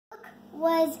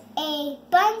was a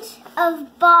bunch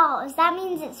of balls. That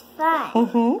means it's fun.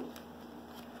 Mm-hmm.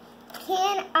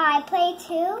 Can I play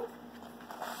too?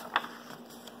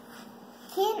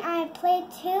 Can I play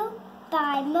too?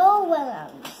 By Mo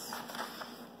Willems.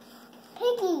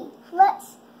 Piggy,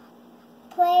 let's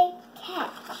play catch.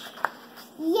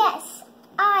 Yes,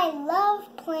 I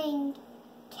love playing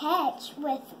catch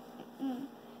with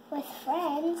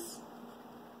friends.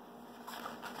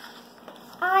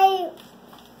 I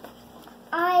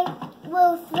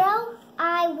will throw,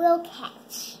 I will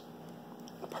catch.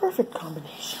 Perfect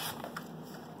combination.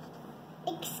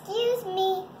 Excuse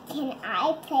me, can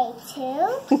I play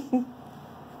too?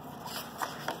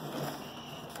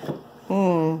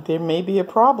 There may be a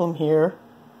problem here.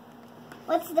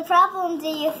 What's the problem, do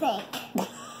you think?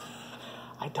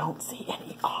 I don't see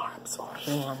any arms or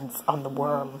hands on the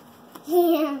worm.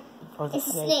 Yeah. Or the It's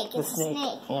a snake. snake. The It's a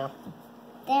snake. Yeah.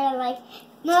 They're like,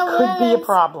 Could be a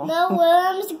problem. Mo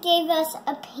Willems gave us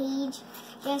a page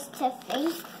just to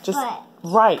think, but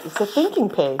right. It's a thinking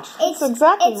page. It's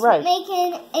exactly right.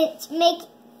 It's make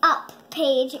up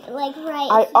page, like right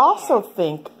I here. also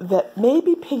think that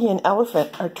maybe Piggy and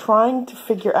Elephant are trying to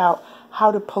figure out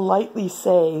how to politely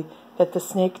say that the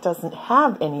snake doesn't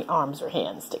have any arms or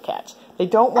hands to catch. They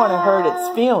don't want to hurt its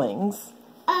feelings.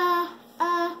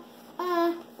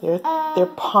 They're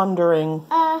pondering.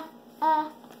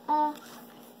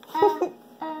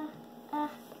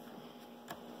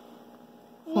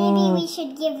 Maybe we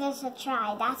should give this a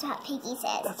try. That's what Piggy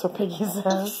says. That's what Piggy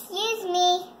says. Excuse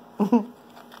me.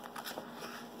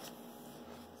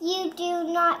 You do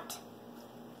not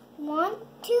want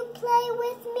to play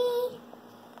with me?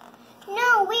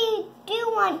 No, we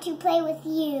do want to play with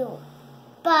you.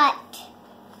 But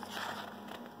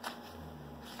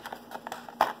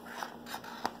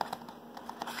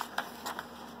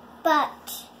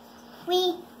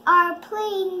we are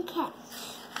playing catch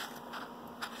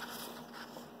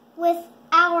with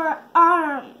our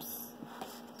arms.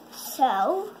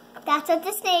 So, that's what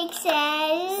the snake says.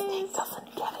 The snake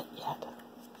doesn't get it yet.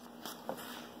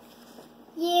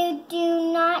 You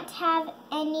do not have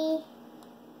any.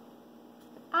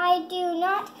 I do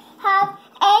not have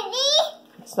any.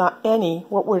 It's not any.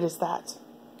 What word is that?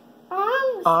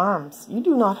 Arms. Arms. You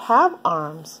do not have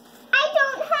arms. I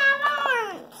don't have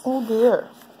arms. Oh dear.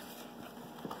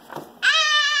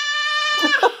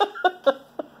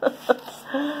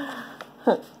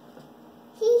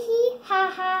 Hee hee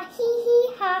ha ha, hee hee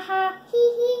ha ha,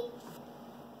 hee hee.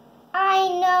 I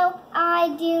know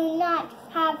I do not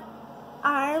have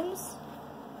arms.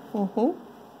 Mm-hmm.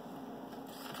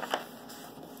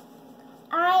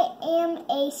 I am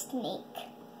a snake.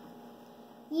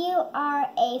 You are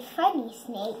a funny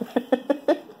snake.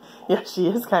 Yeah, she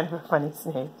is kind of a funny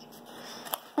snake.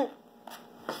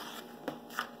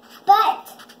 But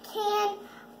can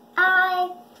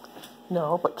I...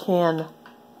 No, but can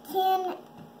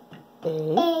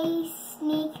a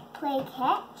snake play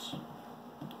catch?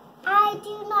 I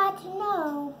do not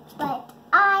know, but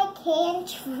I can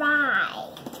try.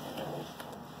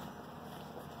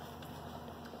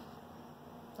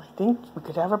 I think we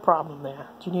could have a problem there.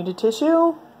 Do you need a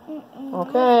tissue?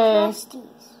 Okay.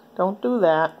 Crusties. Don't do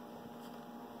that.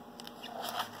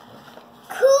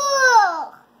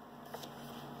 Cool!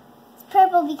 It's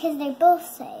purple because they both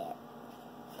say it.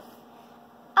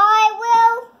 I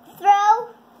will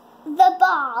throw the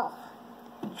ball.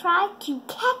 Try to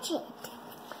catch it.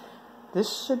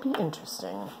 This should be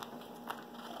interesting.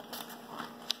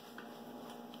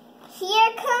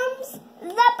 Here comes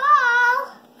the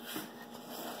ball.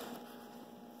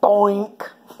 Boink.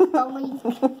 Boink.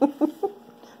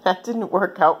 That didn't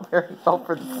work out very well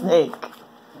for the snake.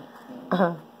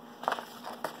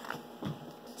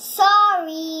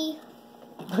 Sorry.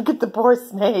 Look at the poor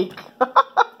snake.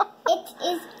 It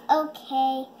is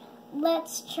okay.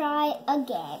 Let's try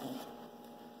again.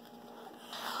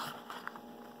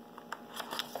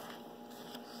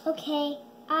 Okay,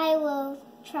 I will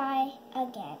try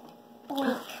again.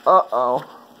 Boink. Uh-oh.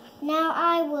 Now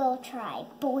I will try.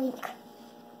 Boink.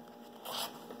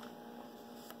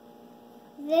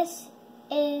 This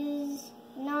is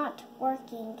not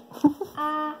working.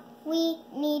 We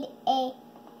need a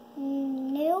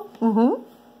new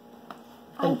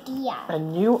idea. A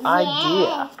new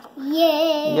idea.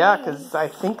 Yeah. Yeah, because I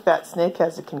think that snake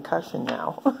has a concussion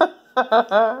now.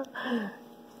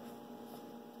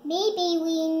 Maybe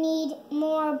we need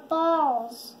more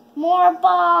balls. More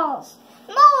balls.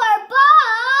 More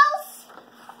balls!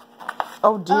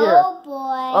 Oh dear. Oh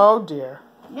boy. Oh dear.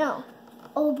 No.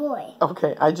 Oh boy.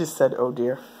 Okay, I just said oh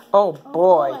dear. Oh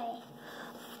boy.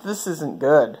 This isn't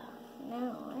good.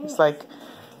 No. It's like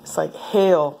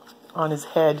hail on his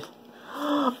head.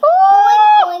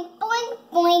 Boink, boink,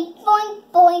 boink, boink,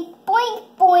 boink, boink,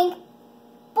 boink.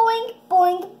 Boink,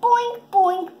 boink, boink,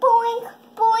 boink, boink,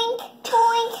 boink,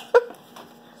 boink.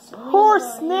 Poor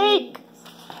snake.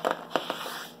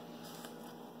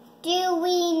 Do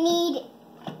we need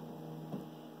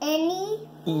any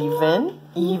Even?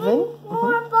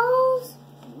 more balls?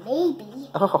 Maybe.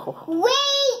 Oh,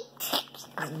 Wait!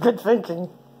 good thinking.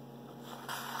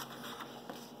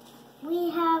 We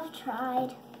have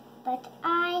tried, but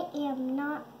I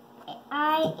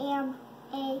am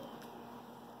a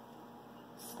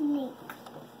snake.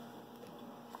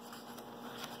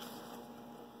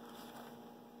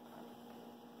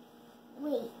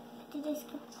 Wait, did I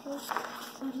skip this?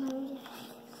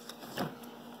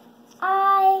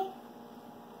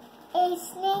 A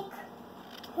snake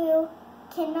who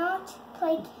cannot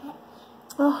play catch.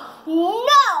 Oh,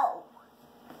 No!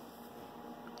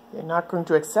 you're not going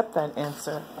to accept that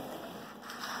answer.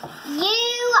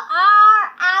 You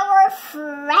are our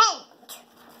friend.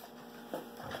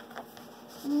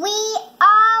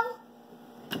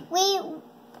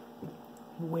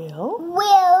 Will?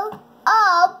 Will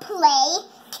all play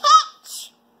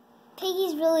catch.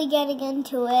 Piggy's really getting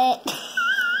into it.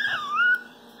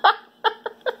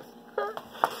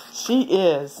 She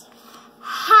is.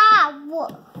 How?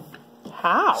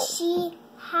 How? She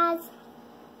has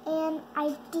an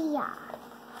idea.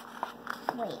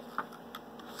 Wait.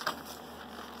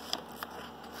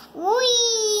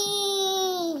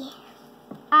 Whee!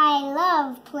 I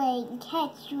love playing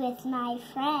catch with my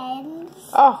friends.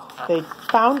 Oh, they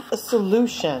found a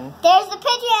solution. There's the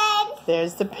pigeon.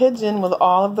 There's the pigeon with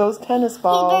all of those tennis He's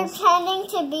balls. pretending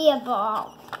to be a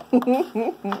ball.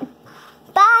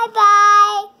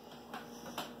 Bye-bye.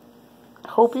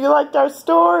 Hope you liked our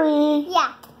story.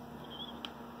 Yeah.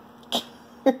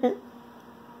 See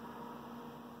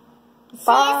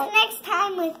Bye. us next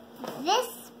time with this.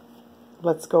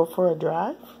 Let's go for a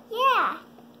drive. Yeah.